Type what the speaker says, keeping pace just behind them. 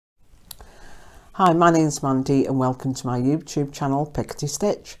Hi, my name's Mandy and welcome to my YouTube channel Pickety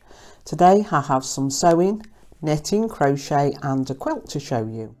Stitch. Today I have some sewing, knitting, crochet and a quilt to show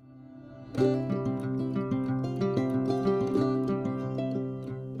you.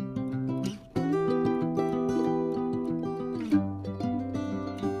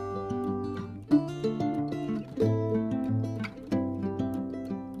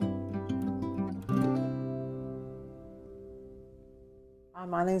 Hi,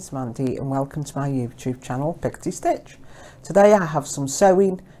 my name's Mandy and welcome to my YouTube channel Pickety Stitch. Today I have some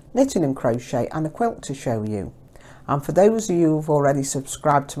sewing, knitting and crochet and a quilt to show you. And for those of you who've already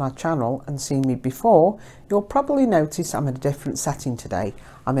subscribed to my channel and seen me before, you'll probably notice I'm in a different setting today.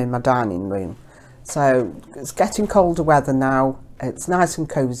 I'm in my dining room. So it's getting colder weather now, it's nice and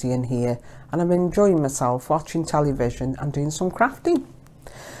cosy in here and I'm enjoying myself watching television and doing some crafting.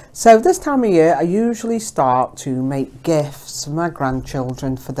 So this time of year I usually start to make gifts for my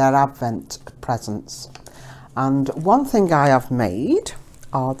grandchildren for their Advent presents. And one thing I have made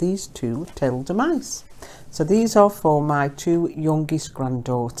are these two Tilda mice. So these are for my two youngest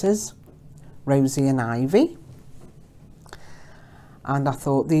granddaughters, Rosie and Ivy. And I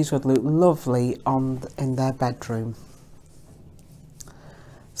thought these would look lovely in their bedroom.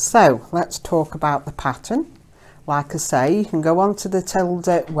 So let's talk about the pattern. Like I say, you can go onto the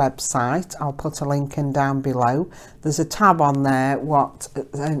Tilda website. I'll put a link in down below. There's a tab on there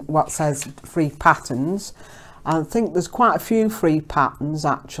what says free patterns. I think there's quite a few free patterns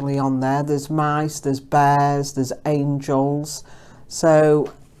actually on there. There's mice, there's bears, there's angels.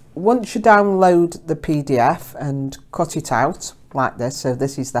 So once you download the PDF and cut it out like this, so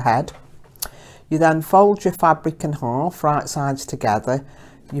this is the head, you then fold your fabric in half, right sides together.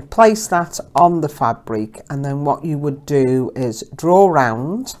 You place that on the fabric and then what you would do is draw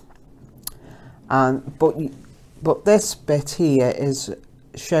round, and but this bit here is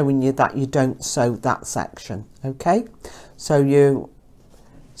showing you that you don't sew that section. Okay, so you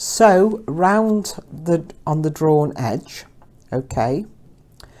sew round on the drawn edge. Okay,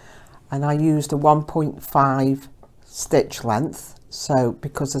 and I used a 1.5 stitch length, so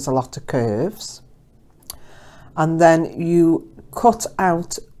because there's a lot of curves, and then you cut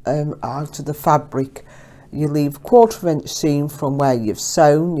out of the fabric. You leave 1/4 inch seam from where you've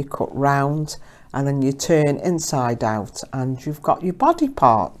sewn, you cut round and then you turn inside out and you've got your body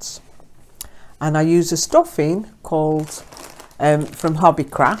parts. And I use a stuffing called from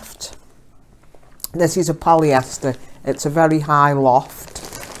Hobbycraft. This is a polyester, it's a very high loft,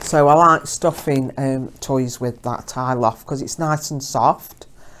 so I like stuffing toys with that high loft because it's nice and soft.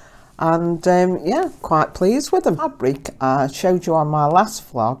 And yeah, quite pleased with them. Fabric I showed you on my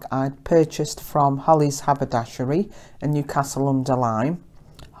last vlog I'd purchased from Holly's Haberdashery in Newcastle under Lyme.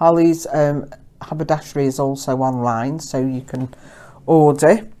 Holly's Haberdashery is also online, so you can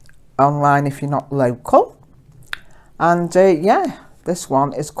order online if you're not local. And yeah, this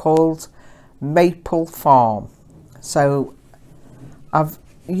one is called Maple Farm. So I've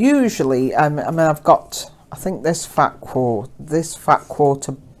usually I've got, I think this fat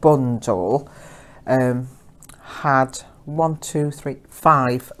quarter bundle had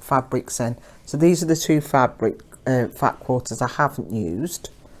 5 fabrics in. So these are the two fat quarters I haven't used.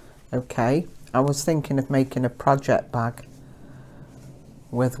 Okay, I was thinking of making a project bag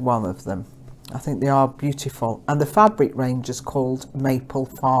with one of them. I think they are beautiful, and the fabric range is called Maple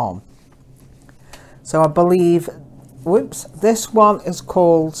Farm. So I believe, whoops, this one is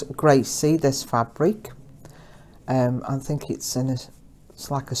called Gracie, this fabric. I think it's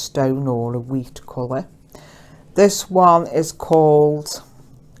like a stone or a wheat colour. This one is called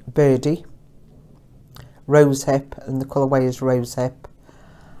Birdie, Rose Hip, and the colourway is Rose Hip.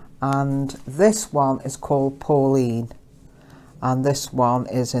 And this one is called Pauline, and this one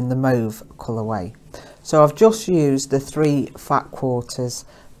is in the mauve colourway. So I've just used the 3 fat quarters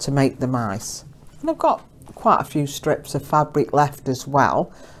to make the mice, and I've got quite a few strips of fabric left as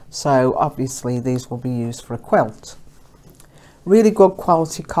well, so obviously these will be used for a quilt. Really good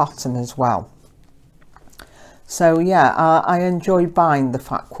quality cotton as well. So yeah, I enjoy buying the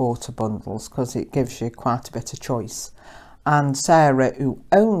fat quarter bundles because it gives you quite a bit of choice. And Sarah, who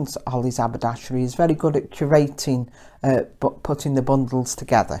owns Holly's Haberdashery, is very good at curating putting the bundles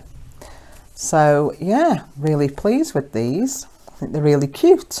together. So yeah, really pleased with these. I think they're really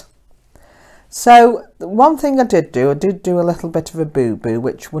cute. So one thing I did do a little bit of a boo-boo,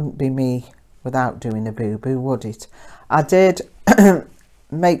 which wouldn't be me without doing a boo-boo, would it? I did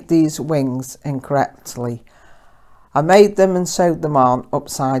make these wings incorrectly. I made them and sewed them on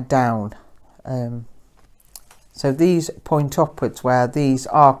upside down. So these point upwards where these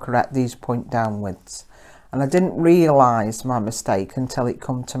are correct, these point downwards. And I didn't realise my mistake until it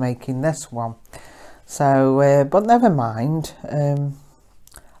come to making this one. So but never mind,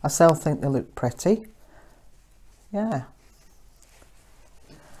 I still think they look pretty. Yeah,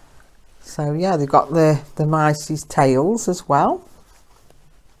 so yeah, they've got the mice's tails as well,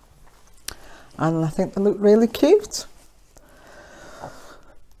 and I think they look really cute.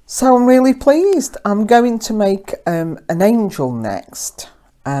 So I'm really pleased. I'm going to make an angel next,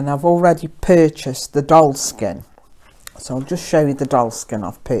 and I've already purchased the doll skin. So I'll just show you the doll skin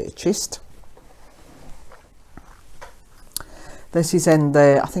I've purchased. This is in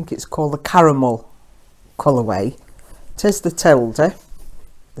the, I think it's called the caramel colourway. It is the Tilda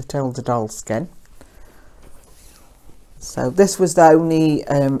doll skin. So this was the only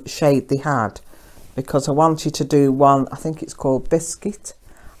shade they had, because I wanted to do one, I think it's called biscuit,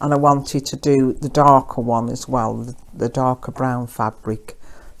 and I wanted to do the darker one as well, the darker brown fabric.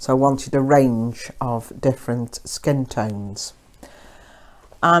 So I wanted a range of different skin tones.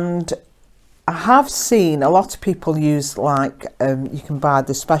 And I have seen a lot of people use, like, you can buy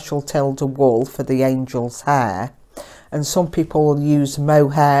the special Tilda wool for the angel's hair. And some people will use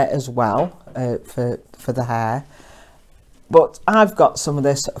mohair as well for the hair. But I've got some of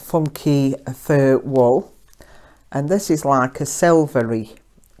this funky fur wool. And this is like a silvery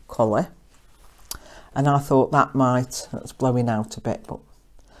colour. And I thought that might, it's blowing out a bit, but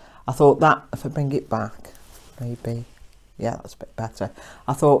I thought that, if I bring it back, maybe, yeah, that's a bit better.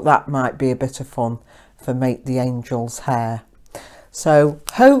 I thought that might be a bit of fun for make the angel's hair. So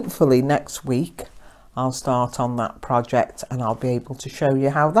hopefully next week I'll start on that project and I'll be able to show you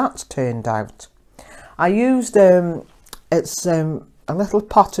how that's turned out. I used, it's a little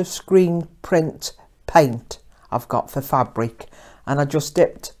pot of screen print paint I've got for fabric, and I just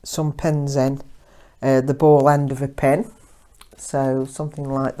dipped some pins in, the ball end of a pin. So something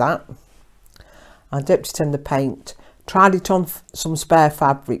like that. I dipped it in the paint, tried it on some spare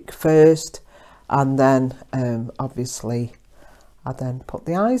fabric first, and then obviously I then put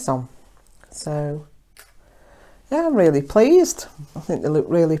the eyes on. So yeah, I'm really pleased. I think they look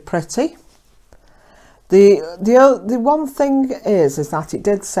really pretty. The one thing is that it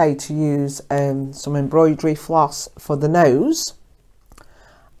did say to use some embroidery floss for the nose,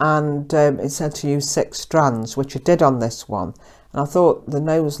 and it said to use 6 strands, which I did on this one, and I thought the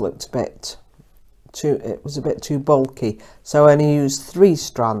nose looked a bit too, it was a bit too bulky, so I only used 3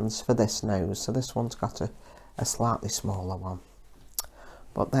 strands for this nose. So this one's got a slightly smaller one,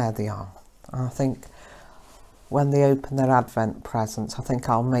 but there they are. And I think when they open their advent presents, I think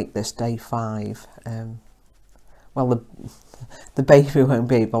I'll make this day 5. Well, the baby won't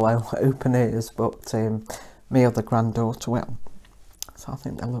be able to open hers, but my other granddaughter will. So I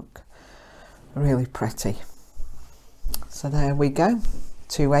think they look really pretty. So there we go,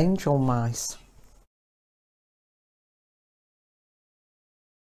 2 angel mice.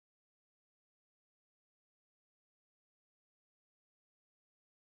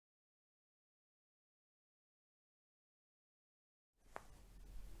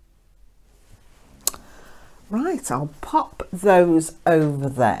 Right, I'll pop those over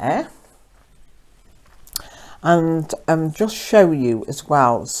there. And just show you as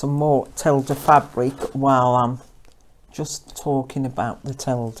well some more Tilda fabric while I'm just talking about the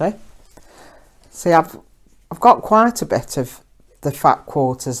Tilda. See, I've got quite a bit of the fat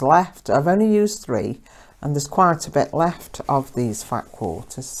quarters left. I've only used 3, and there's quite a bit left of these fat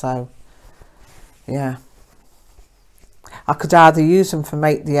quarters. So yeah, I could either use them for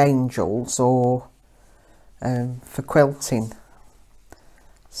make the angels or for quilting.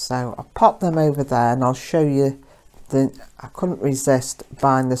 So I'll pop them over there, and I'll show you I couldn't resist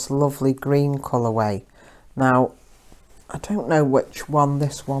buying this lovely green colourway. Now, I don't know which one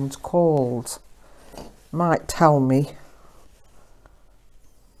this one's called. Might tell me.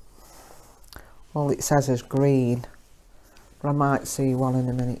 All it says is green, but I might see one in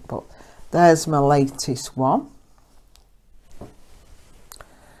a minute. But there's my latest one.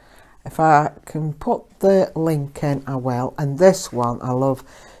 If I can put the link in, I will. And this one I love.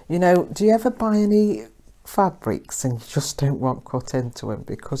 You know, do you ever buy any fabrics and you just don't want cut into them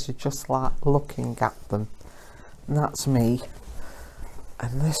because you just like looking at them? And that's me.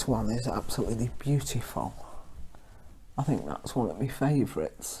 And this one is absolutely beautiful. I think that's one of my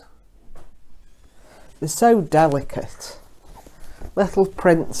favourites. They're so delicate. Little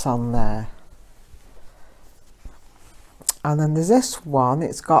prints on there. And then there's this one,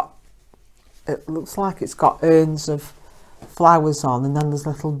 it looks like it's got urns of flowers on, and then there's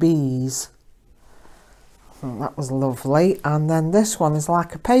little bees. That was lovely. And then this one is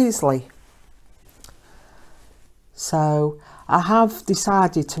like a paisley. So I have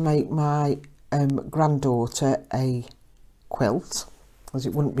decided to make my granddaughter a quilt, as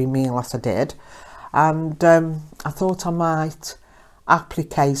it wouldn't be me unless I did. and I thought I might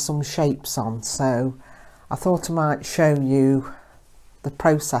applique some shapes on, so I thought I might show you the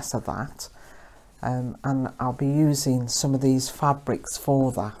process of that, and I'll be using some of these fabrics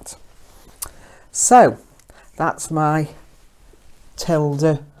for that. So that's my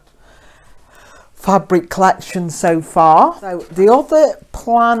Tilda fabric collection so far. So the other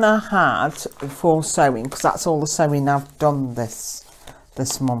plan I had for sewing, because that's all the sewing I've done this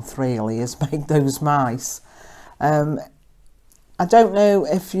month really, is make those mice. I don't know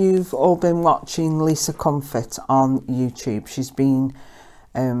if you've all been watching Lisa Comfort on YouTube. She's been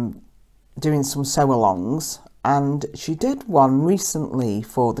doing some sew-alongs, and she did one recently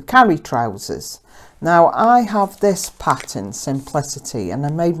for the carry trousers. Now I have this pattern, Simplicity, and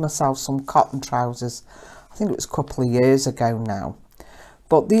I made myself some cotton trousers, I think it was a couple of years ago now,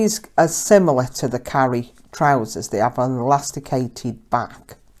 but these are similar to the carry trousers. They have an elasticated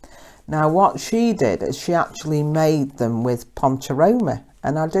back. Now what she did is she actually made them with pontoroma,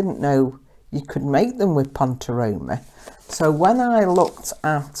 and I didn't know you could make them with pontoroma. So when I looked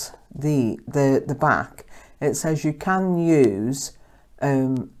at the back, it says you can use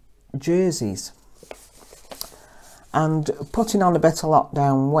jerseys. And putting on a bit of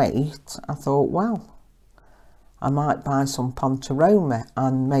lockdown weight, I thought, well, I might buy some pontoroma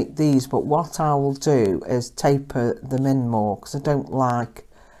and make these, but what I will do is taper them in more, because I don't like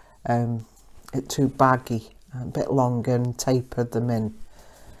it too baggy, a bit longer, and taper them in.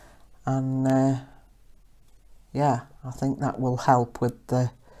 And yeah, I think that will help with the,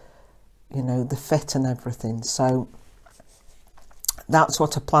 you know, the fit and everything. So that's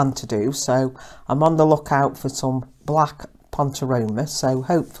what I plan to do. So I'm on the lookout for some black pontoroma, so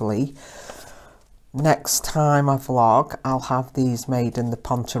hopefully next time I vlog I'll have these made in the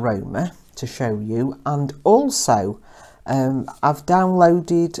pontoroma to show you. And also I've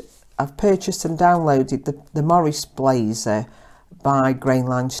purchased and downloaded the Morris Blazer by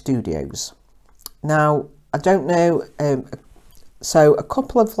Grainline Studios. Now I don't know, so a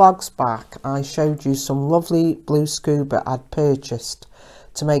couple of vlogs back I showed you some lovely blue scuba I'd purchased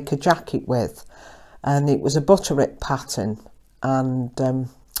to make a jacket with, and it was a butterick pattern, and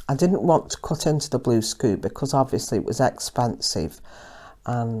I didn't want to cut into the blue scuba because obviously it was expensive,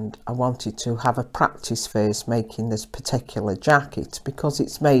 and I wanted to have a practice first making this particular jacket because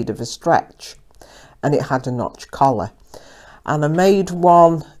it's made of a stretch and it had a notch collar. And I made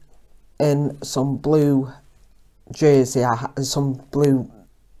one in some blue jersey, I had some blue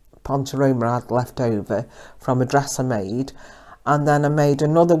pontoroma I had left over from a dress I made, and then I made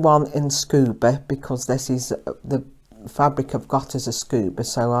another one in scuba because this is the fabric I've got as a scuba,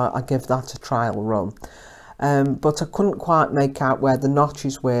 so I give that a trial run. But I couldn't quite make out where the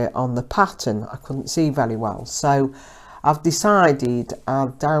notches were on the pattern. I couldn't see very well, so I've decided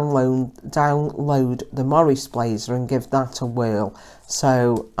I'll download the Morris Blazer and give that a whirl.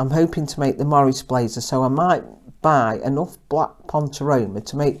 So I'm hoping to make the Morris Blazer, so I might buy enough black pontoroma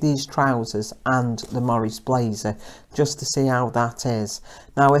to make these trousers and the Morris Blazer, just to see how that is.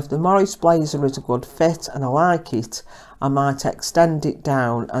 Now if the Morris Blazer is a good fit and I like it, I might extend it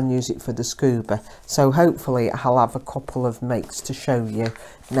down and use it for the scuba. So hopefully I'll have a couple of makes to show you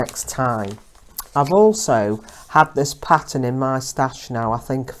next time. I've also had this pattern in my stash now, I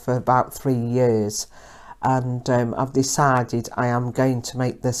think for about 3 years, and I've decided I am going to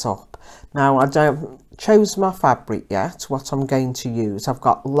make this up. Now I don't chose my fabric yet, what I'm going to use. I've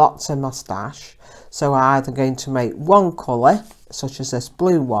got lots in my stash, so I'm either going to make one colour, such as this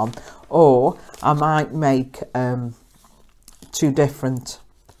blue one, or I might make 2 different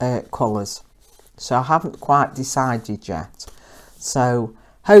colours. So I haven't quite decided yet. So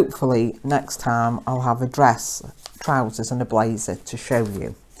hopefully next time I'll have a dress, trousers and a blazer to show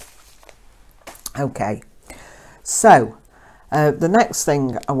you. Okay, so the next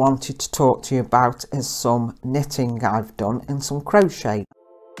thing I wanted to talk to you about is some knitting I've done in some crochet.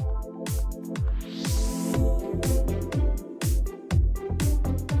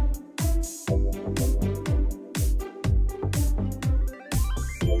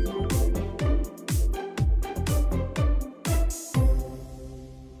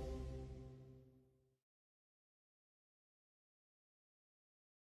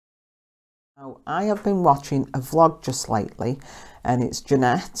 Now, I have been watching a vlog just lately, and it's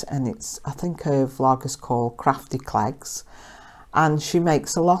Jeanette, and I think her vlog is called Crafty Clegs, and she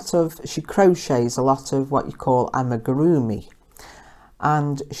makes she crochets a lot of what you call amigurumi,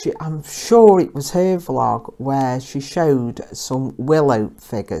 and I'm sure it was her vlog where she showed some willow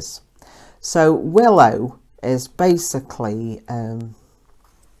figures. So willow is basically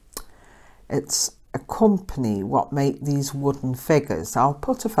it's a company what make these wooden figures. I'll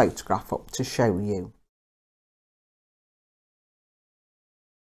put a photograph up to show you.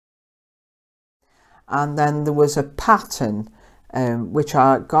 And then there was a pattern which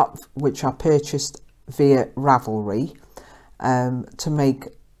I purchased via Ravelry to make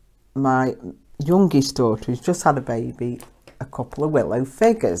my youngest daughter, who's just had a baby, a couple of willow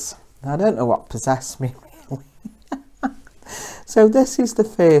figures. I don't know what possessed me really. So this is the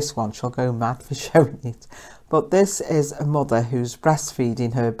first one. She'll go mad for showing it, but this is a mother who's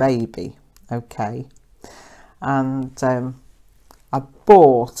breastfeeding her baby. Okay, and I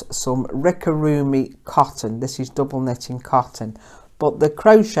bought some Amigurumi cotton. This is double knitting cotton, but the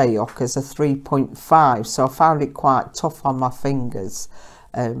crochet hook is a 3.5, so I found it quite tough on my fingers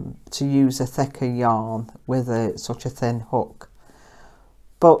to use a thicker yarn with such a thin hook.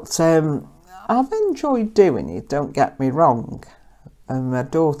 But I've enjoyed doing it, don't get me wrong. My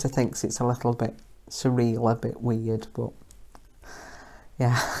daughter thinks it's a little bit surreal, a bit weird, but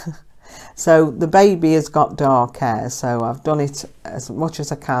yeah. So the baby has got dark hair, so I've done it as much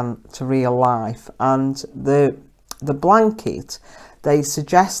as I can to real life. And the blanket, they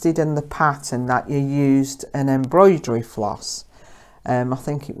suggested in the pattern that you used an embroidery floss. I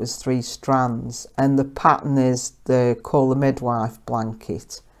think it was 3 strands, and the pattern is the Call the Midwife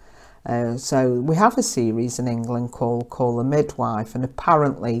blanket. So we have a series in England called Call the Midwife, and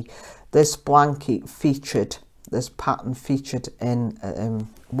apparently this blanket featured, this pattern featured in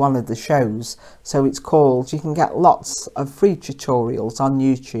one of the shows. So it's called, you can get lots of free tutorials on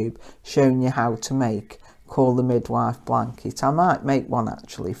YouTube showing you how to make Call the Midwife blanket. I might make one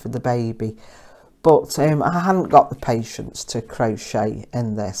actually for the baby, but I hadn't got the patience to crochet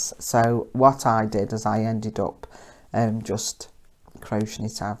in this. So what I did is I ended up just crocheting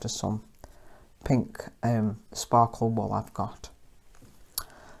it out of some pink sparkle wool I've got.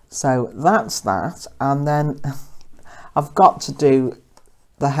 So that's that, and then I've got to do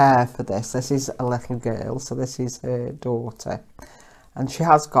the hair for this. This is a little girl, so this is her daughter, and she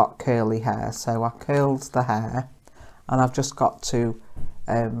has got curly hair, so I curled the hair, and I've just got to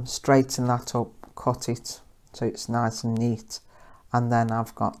straighten that up, cut it so it's nice and neat, and then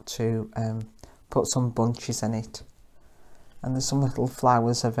I've got to put some bunches in it, and there's some little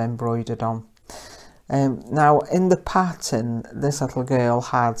flowers I've embroidered on. Now in the pattern this little girl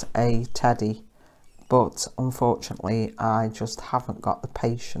had a teddy, but unfortunately I just haven't got the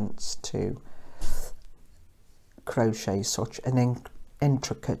patience to crochet such an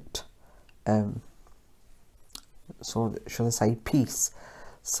intricate so should I say piece.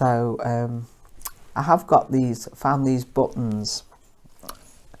 So I have got found these buttons,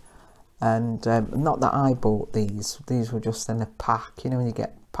 and not that I bought these were just in a pack, you know, when you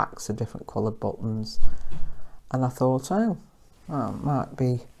get packs of different coloured buttons, and I thought, oh, well, it might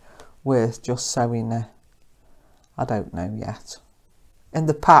be worth just sewing I don't know yet. In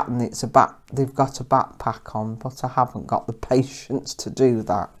the pattern it's they've got a backpack on, but I haven't got the patience to do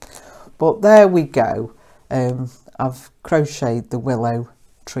that. But there we go. I've crocheted the willow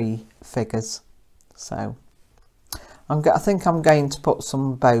tree figures, so I think I'm going to put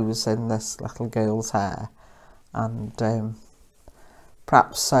some bows in this little girl's hair, and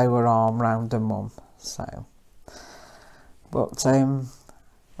perhaps sew her arm round her mum. So, but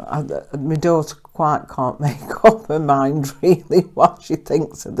my daughter quite can't make up her mind really what she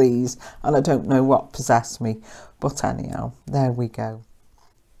thinks of these, and I don't know what possessed me, but anyhow, there we go.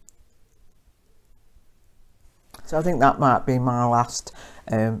 So I think that might be my last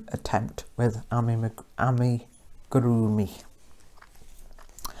attempt with Amigurumi.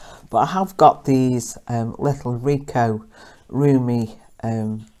 But I have got these little Amigurumi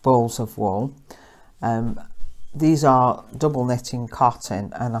balls of wool. These are double knitting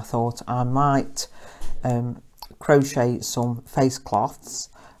cotton, and I thought I might crochet some face cloths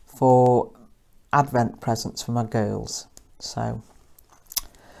for advent presents for my girls. So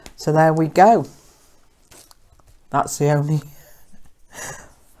there we go. That's the only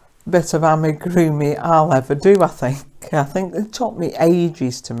bit of amigurumi I'll ever do, I think. I think it took me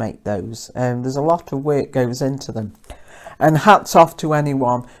ages to make those. There's a lot of work goes into them. And hats off to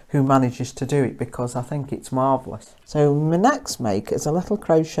anyone who manages to do it, because I think it's marvellous. So my next make is a little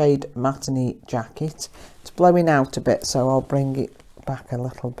crocheted matinee jacket. It's blowing out a bit, so I'll bring it back a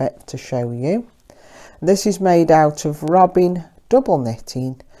little bit to show you. This is made out of Robin double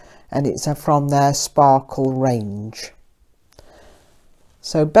knitting, and it's from their Sparkle range.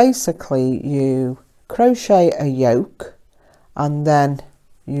 So basically you crochet a yoke, and then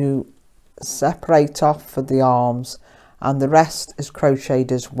you separate off for the arms, and the rest is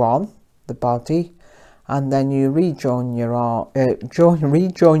crocheted as one, the body, and then you rejoin your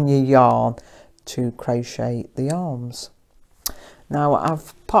rejoin your yarn to crochet the arms. Now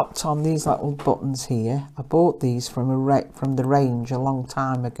I've popped on these little buttons here. I bought these from the range a long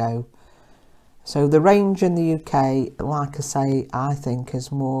time ago. So the range in the UK, like I say, I think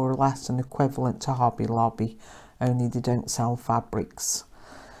is more or less an equivalent to Hobby Lobby, only they don't sell fabrics.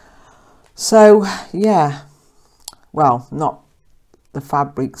 So yeah, well, not the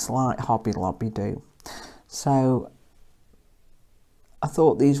fabrics like Hobby Lobby do. So I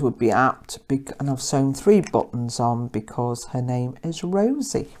thought these would be apt, and I've sewn 3 buttons on because her name is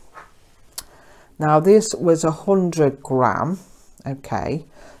Rosie. Now this was 100 gram, okay,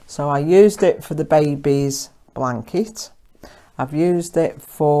 so I used it for the baby's blanket. I've used it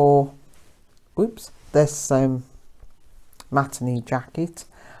for, oops, this matinee jacket,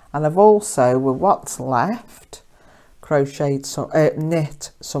 and I've also, with what's left, crocheted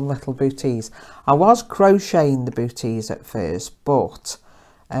knit some little bootees. I was crocheting the bootees at first, but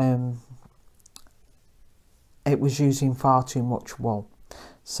it was using far too much wool,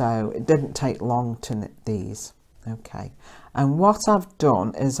 so it didn't take long to knit these. Okay, and what I've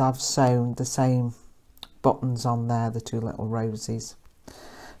done is I've sewn the same buttons on there, the 2 little roses,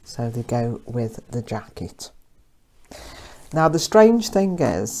 so they go with the jacket. Now the strange thing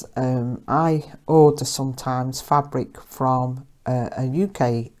is, I order sometimes fabric from a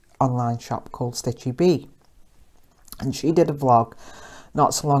UK online shop called Stitchy Bee, and she did a vlog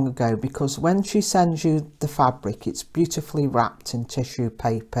not so long ago, because when she sends you the fabric, it's beautifully wrapped in tissue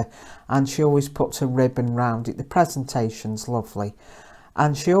paper, and she always puts a ribbon round it. The presentation's lovely,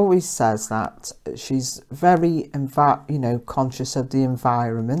 and she always says that she's very conscious of the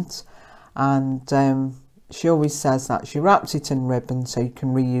environment, and she always says that she wraps it in ribbon so you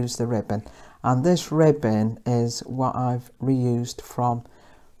can reuse the ribbon, and this ribbon is what I've reused from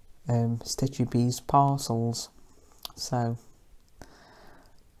Stitchy Bee's parcels. So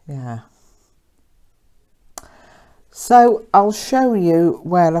yeah, so I'll show you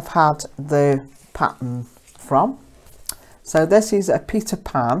where I've had the pattern from. So this is a Peter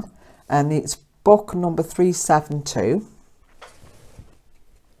Pan, and it's book number 372.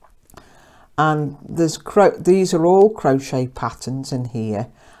 And these are all crochet patterns in here,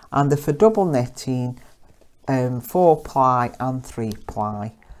 and they're for double knitting, 4 ply and 3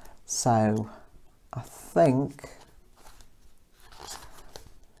 ply. So I think,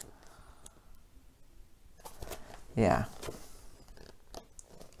 yeah,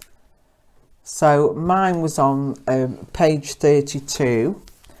 so mine was on page 32,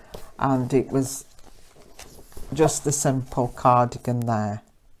 and it was just the simple cardigan there.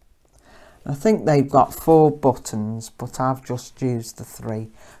 I think they've got 4 buttons, but I've just used the 3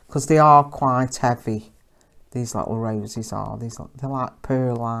 because they are quite heavy. These little roses are, they're like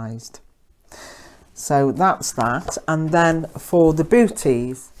pearlised. So that's that. And then for the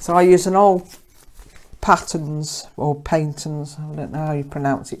bootees, so I use an old patterns or paintings, I don't know how you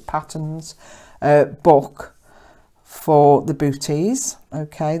pronounce it, patterns book for the bootees.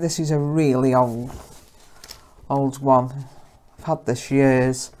 Okay, this is a really old one. I've had this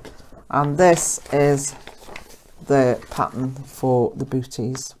years. And this is the pattern for the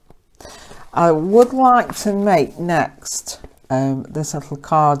bootees. I would like to make next this little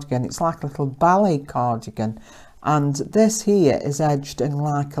cardigan. It's like a little ballet cardigan, and this here is edged in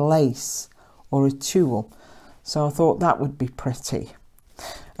like a lace or a tulle, so I thought that would be pretty.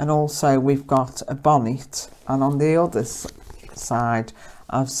 And also we've got a bonnet, and on the other side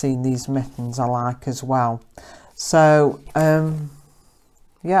I've seen these mittens I like as well. So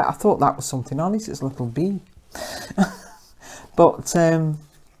yeah, I thought that was something on it. It's a little bee. But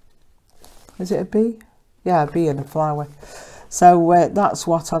is it a bee? Yeah, a bee and a flower. So that's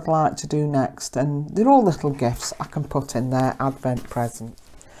what I'd like to do next, and they're all little gifts I can put in their advent present.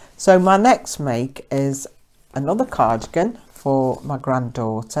 So my next make is another cardigan for my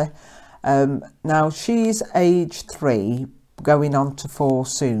granddaughter. Now she's age 3, going on to 4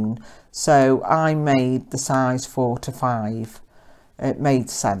 soon, so I made the size 4 to 5. It made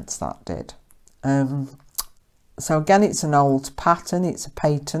sense, that did. So again, it's an old pattern, it's a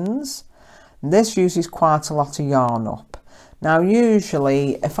Patons. This uses quite a lot of yarn up. Now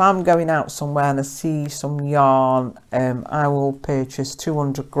usually if I'm going out somewhere and I see some yarn, I will purchase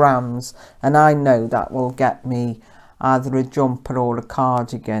 200 grams, and I know that will get me either a jumper or a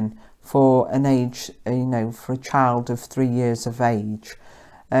cardigan for an age, for a child of 3 years of age.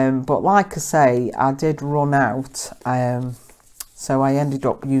 But like I say, I did run out, so I ended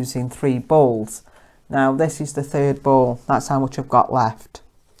up using 3 balls. Now this is the 3rd ball, that's how much I've got left.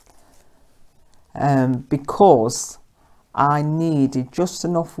 Because I needed just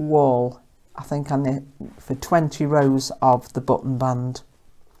enough wool, I think I need for 20 rows of the button band.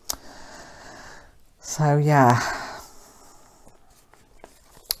 So yeah,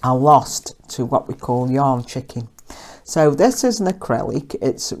 I lost to what we call yarn chicken. So this is an acrylic,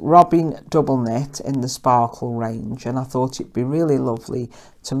 it's Robin double knit in the sparkle range, and I thought it'd be really lovely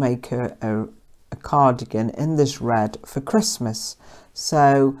to make a cardigan in this red for Christmas.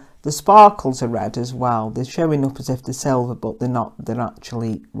 So the sparkles are red as well, they're showing up as if they're silver but they're not, they're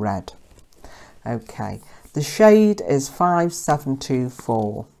actually red. Okay, the shade is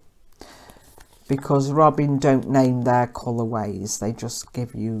 5724 because Robin don't name their colourways, they just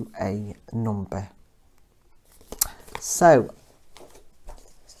give you a number. So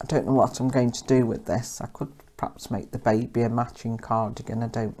I don't know what I'm going to do with this. I could perhaps make the baby a matching cardigan, I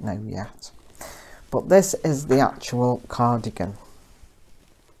don't know yet. But this is the actual cardigan.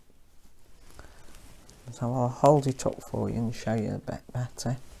 So I'll hold it up for you and show you a bit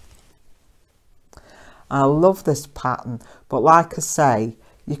better. I love this pattern, but like I say,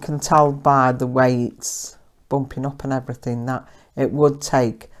 you can tell by the way it's bumping up and everything that it would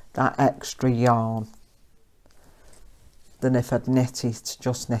take that extra yarn than if I'd knit it,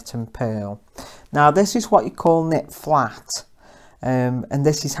 just knit and purl. Now this is what you call knit flat, and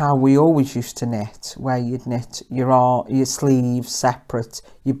this is how we always used to knit, where you'd knit your sleeves separate,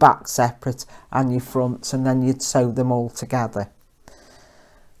 your back separate and your fronts, and then you'd sew them all together.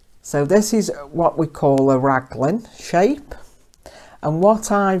 So this is what we call a raglan shape, and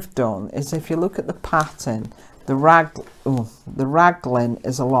what I've done is, if you look at the pattern, the raglan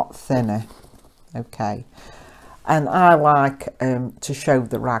is a lot thinner, okay, and I like to show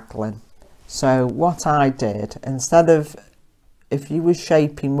the raglan. So what I did, instead of, if you were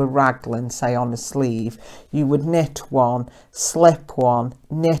shaping with raglan, say on a sleeve, you would knit one, slip one,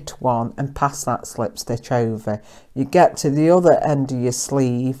 knit one and pass that slip stitch over. You get to the other end of your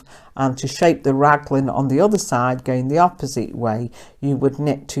sleeve, and to shape the raglan on the other side going the opposite way, you would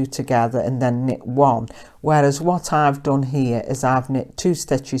knit two together and then knit one. Whereas what I've done here is I've knit 2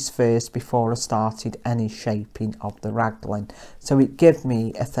 stitches first before I started any shaping of the raglan. So it gives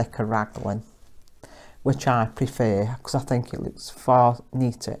me a thicker raglan, which I prefer because I think it looks far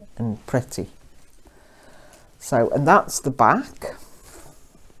neater and pretty. So, and that's the back,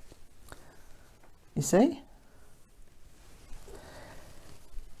 you see.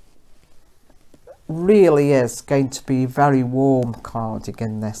 Really is going to be a very warm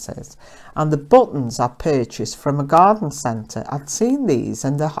cardigan, this is. And the buttons I purchased from a garden centre. I'd seen these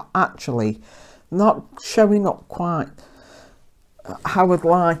and they're actually not showing up quite how I'd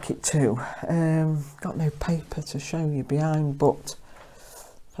like it to. Got no paper to show you behind, but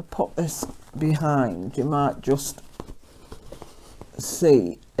if I put this behind you might just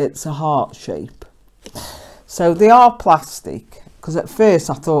see it's a heart shape. So they are plastic, because at first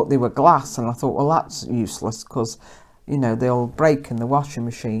I thought they were glass and I thought, well, that's useless because, you know, they'll break in the washing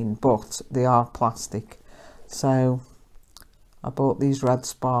machine, but they are plastic. So I bought these red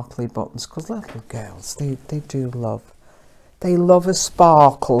sparkly buttons because little girls, they do love, they love a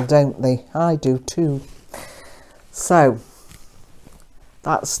sparkle, don't they? I do too. So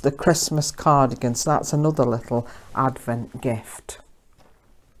that's the Christmas cardigan. So that's another little Advent gift.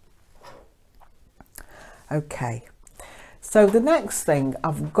 Okay, so the next thing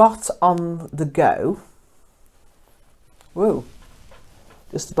I've got on the go, whoa,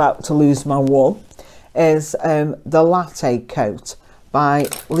 just about to lose my wool, is the Latte coat by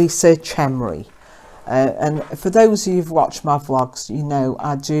Lisa Chemery. And for those of you who've watched my vlogs, you know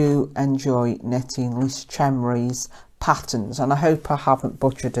I do enjoy knitting Lisa Chemery's patterns, and I hope I haven't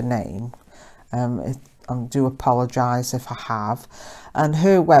butchered her name. I do apologise if I have. And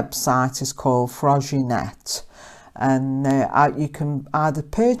her website is called Frogginette, and you can either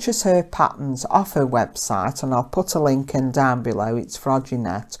purchase her patterns off her website, and I'll put a link in down below, it's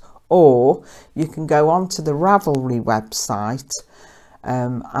Frogginette, or you can go onto the Ravelry website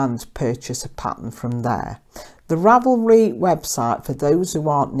and purchase a pattern from there. The Ravelry website, for those who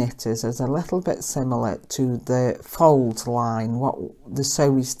aren't knitters, is a little bit similar to the fold line, what the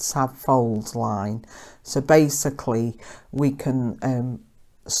sewists have fold line. So basically we can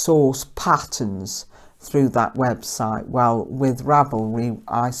source patterns through that website. Well, with Ravelry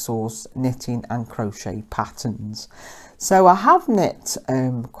I source knitting and crochet patterns. So I have knit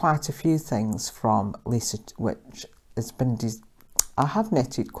quite a few things from Lisa, which has been I have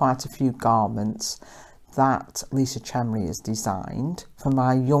knitted quite a few garments that Lisa Chemery has designed for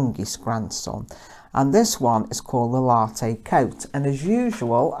my youngest grandson, and this one is called the Latte coat, and as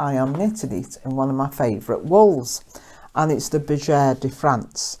usual I am knitted it in one of my favourite wools, and it's the Bergère de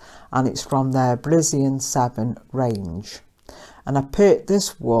France, and it's from their Brisian 7 range. And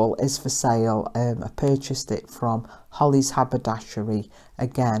this wool is for sale. I purchased it from Holly's Haberdashery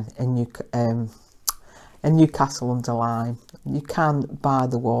again in in Newcastle-under-Lyme. You can buy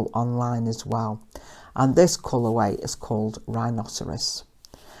the wool online as well, and this colourway is called Rhinoceros.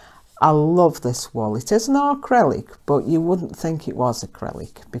 I love this wool. It is an acrylic, but you wouldn't think it was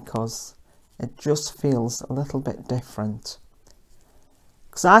acrylic because it just feels a little bit different.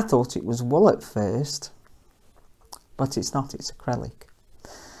 Because I thought it was wool at first, but it's not, it's acrylic.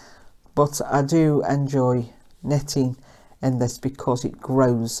 But I do enjoy knitting in this because it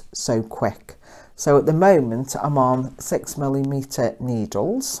grows so quick. So at the moment I'm on 6mm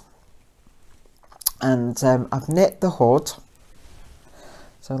needles, and I've knit the hood.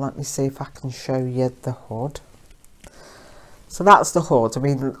 So let me see if I can show you the hood. So that's the hood. I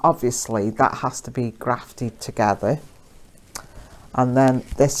mean, obviously that has to be grafted together. And then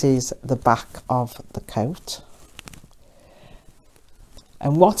this is the back of the coat.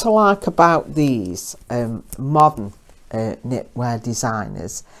 And what I like about these modern knitwear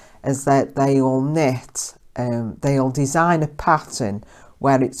designers is that they'll knit, they'll design a pattern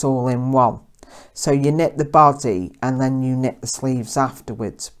where it's all in one. So you knit the body and then you knit the sleeves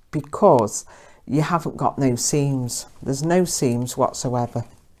afterwards, because you haven't got no seams. There's no seams whatsoever.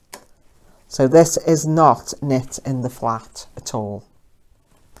 So this is not knit in the flat at all.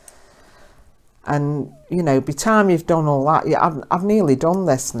 And you know, by the time you've done all that, yeah, I've nearly done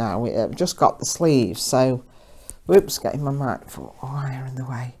this now. I've just got the sleeves. So, whoops, getting my microphone wire in the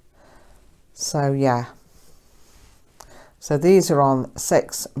way. So yeah. So these are on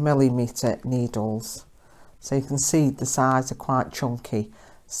 6mm needles. So you can see the sides are quite chunky.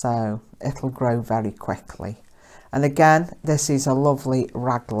 So it'll grow very quickly. And again, this is a lovely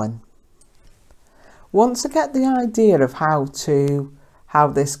raglan. Once I get the idea of how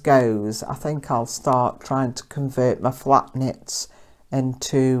this goes, I think I'll start trying to convert my flat knits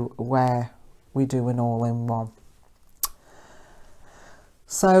into where we do an all-in-one.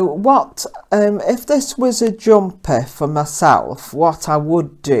 So what, if this was a jumper for myself, what I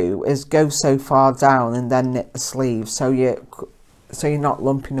would do is go so far down and then knit the sleeves, so you're not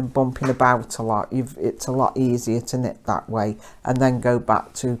lumping and bumping about a lot. It's a lot easier to knit that way, and then go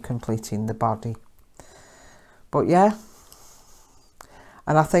back to completing the body. But yeah.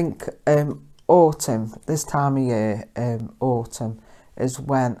 And I think autumn, this time of year, autumn, is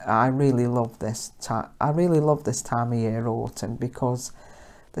when I really love this time. I really love this time of year, autumn, because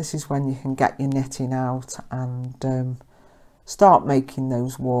this is when you can get your knitting out and start making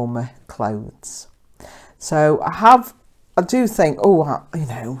those warmer clothes. So I do think, oh, you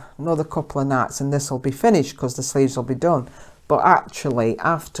know, another couple of nights and this will be finished because the sleeves will be done. But actually,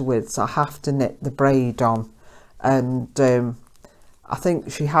 afterwards, I have to knit the braid on, and I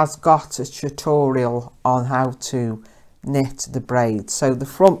think she has got a tutorial on how to knit the braid. So the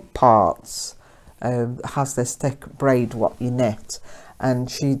front parts has this thick braid what you knit,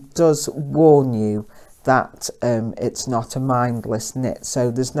 and she does warn you that it's not a mindless knit. So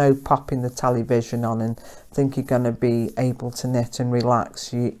there's no popping the television on and think you're going to be able to knit and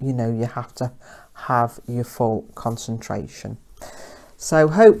relax. You know, you have to have your full concentration. So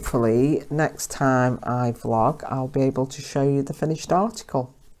hopefully next time I vlog, I'll be able to show you the finished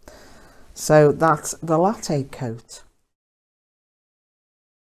article. So that's the Latte coat.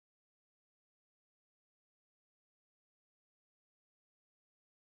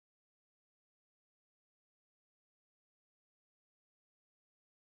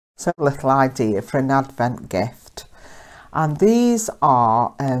 So a little idea for an advent gift. And these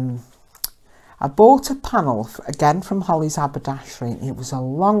are, I bought a panel, again from Holly's Haberdashery. It was a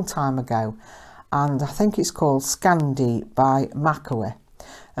long time ago, and I think it's called Scandi by Makower.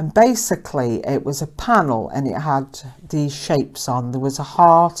 And basically it was a panel and it had these shapes on. There was a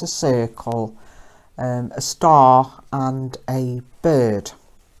heart, a circle, a star and a bird.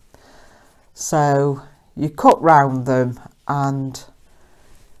 So you cut round them and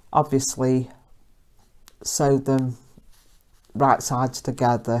obviously sew them right sides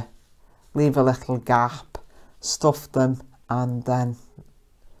together, leave a little gap, stuff them, and then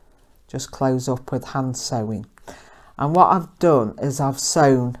just close up with hand sewing. And what I've done is I've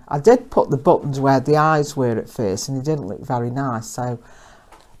sewn, I did put the buttons where the eyes were at first and it didn't look very nice, so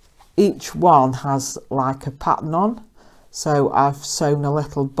each one has like a pattern on. So I've sewn a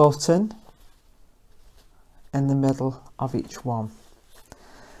little button in the middle of each one.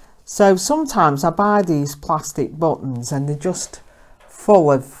 So sometimes I buy these plastic buttons and they're just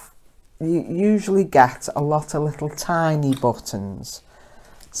full of, you usually get a lot of little tiny buttons.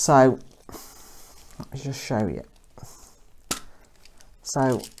 So let me just show you.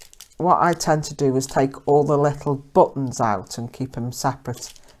 So what I tend to do is take all the little buttons out and keep them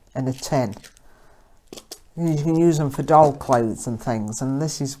separate in a tin. You can use them for doll clothes and things, and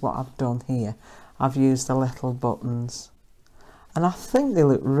this is what I've done here. I've used the little buttons, and I think they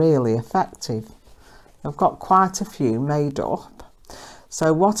look really effective. I've got quite a few made up.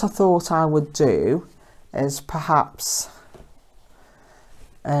 So what I thought I would do is perhaps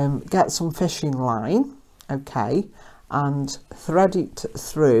get some fishing line, okay, and thread it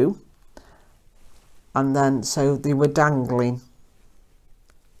through, and then so they were dangling,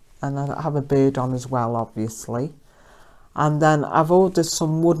 and I have a bird on as well, obviously. And then I've ordered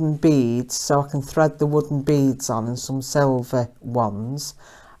some wooden beads so I can thread the wooden beads on, and some silver ones,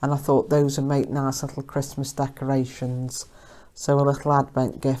 and I thought those would make nice little Christmas decorations, so a little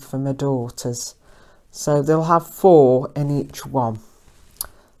advent gift for my daughters. So they'll have 4 in each one,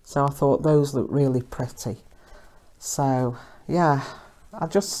 so I thought those look really pretty. So yeah,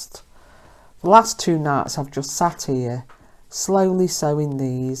 the last 2 nights I've just sat here slowly sewing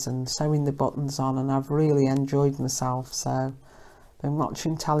these and sewing the buttons on, and I've really enjoyed myself. So been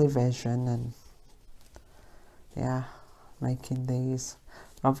watching television and yeah, making these.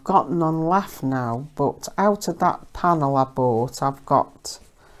 I've got none left now, but out of that panel I bought, I've got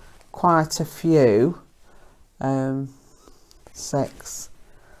quite a few. 6,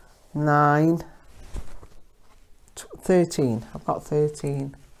 9, 13. I've got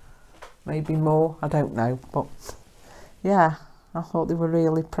 13, maybe more, I don't know, but yeah, I thought they were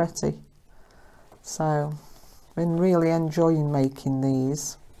really pretty. So been really enjoying making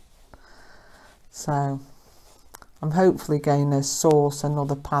these. So I'm hopefully going to source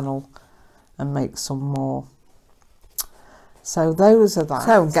another panel and make some more. So those are that.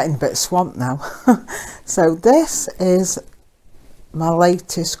 So I'm getting a bit swamped now. So this is my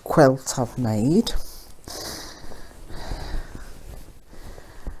latest quilt I've made.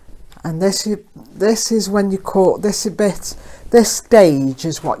 And this is when you call this stage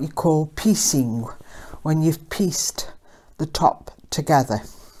is what you call piecing, when you've pieced the top together.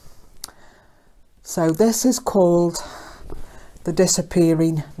 So this is called the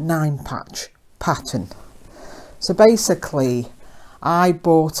disappearing 9-patch pattern. So basically I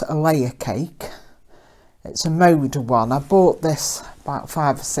bought a layer cake. It's a mode one. I bought this about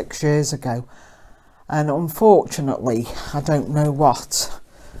 5 or 6 years ago, and unfortunately I don't know what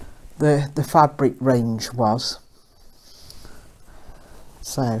the fabric range was,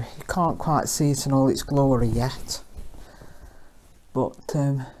 so you can't quite see it in all its glory yet, but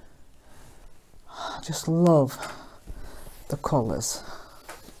I just love the colours.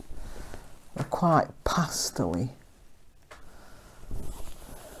 They're quite pastel-y.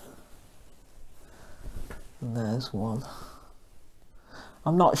 And there's one.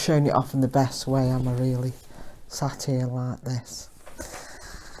 I'm not showing it off in the best way, am I really? Sat here like this.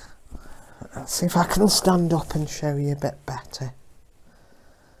 Let's see if I can stand up and show you a bit better.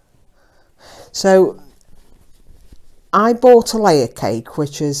 So I bought a layer cake,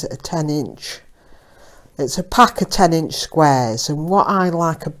 which is a 10-inch. It's a pack of 10-inch squares, and what I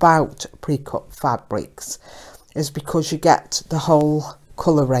like about pre-cut fabrics is because you get the whole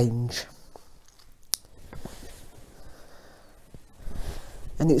colour range.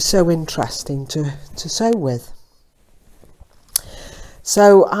 And it's so interesting to sew with.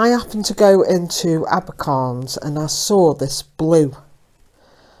 So I happened to go into Abercorn's and I saw this blue.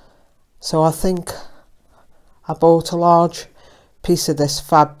 So I think I bought a large piece of this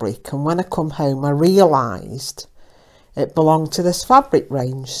fabric, and when I come home I realised it belonged to this fabric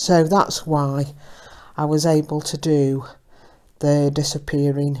range. So that's why I was able to do the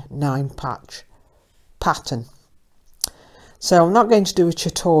disappearing 9-patch pattern. So I'm not going to do a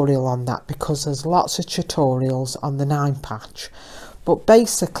tutorial on that because there's lots of tutorials on the 9-patch. But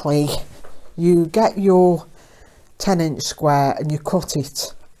basically you get your 10-inch square and you cut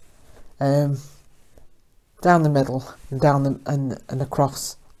it down the middle and down and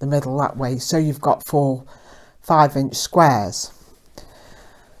across the middle that way, so you've got 4 5-inch squares.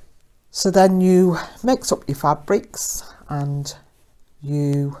 So then you mix up your fabrics, and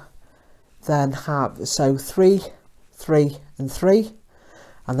you then have 3, 3 and 3,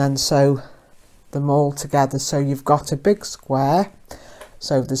 and then sew them all together, so you've got a big square.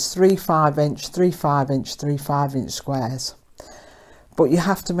 So there's 3 5-inch, 3 5-inch, 3 5-inch squares. But you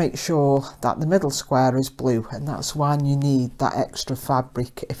have to make sure that the middle square is blue, and that's why you need that extra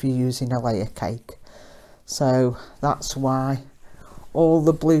fabric if you're using a layer cake. So that's why all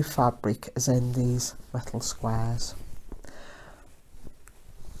the blue fabric is in these little squares.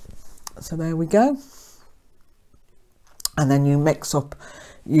 So there we go. And then you mix up,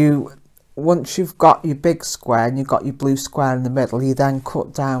 once you've got your big square and you've got your blue square in the middle, you then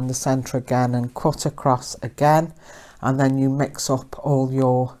cut down the centre again and cut across again, and then you mix up all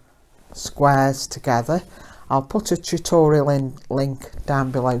your squares together. I'll put a tutorial link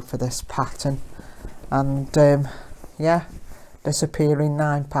down below for this pattern, and yeah, disappearing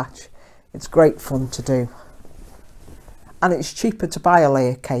 9 patch. It's great fun to do, and it's cheaper to buy a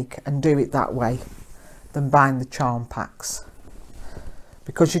layer cake and do it that way than buying the charm packs,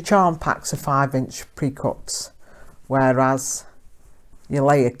 because your charm packs are 5-inch pre-cuts, whereas your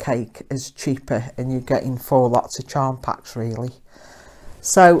layer cake is cheaper and you're getting 4 lots of charm packs really.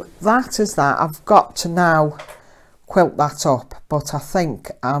 So that is that. I've got to now quilt that up, but I think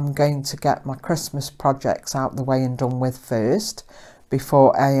I'm going to get my Christmas projects out the way and done with first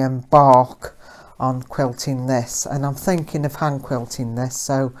before I embark on quilting this. And I'm thinking of hand quilting this,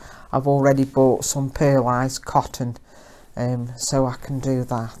 so I've already bought some pearlized cotton, so I can do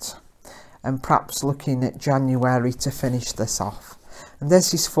that, and perhaps looking at January to finish this off. And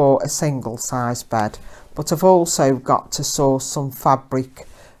this is for a single size bed, but I've also got to source some fabric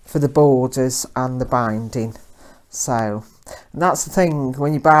for the borders and the binding. So, and that's the thing,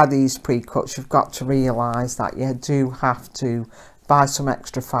 when you buy these pre-cuts, you've got to realise that you do have to buy some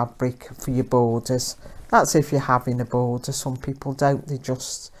extra fabric for your borders. That's if you're having a border. Some people don't, they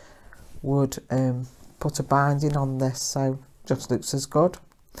just would put a binding on this, so just looks as good.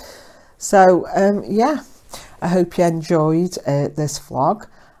 So yeah, I hope you enjoyed this vlog,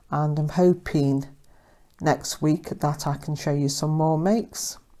 and I'm hoping next week that I can show you some more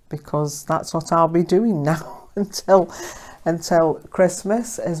makes, because that's what I'll be doing now until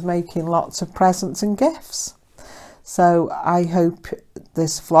Christmas, is making lots of presents and gifts. So I hope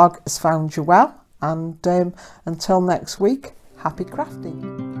this vlog has found you well, and until next week, happy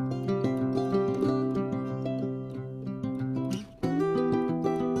crafting.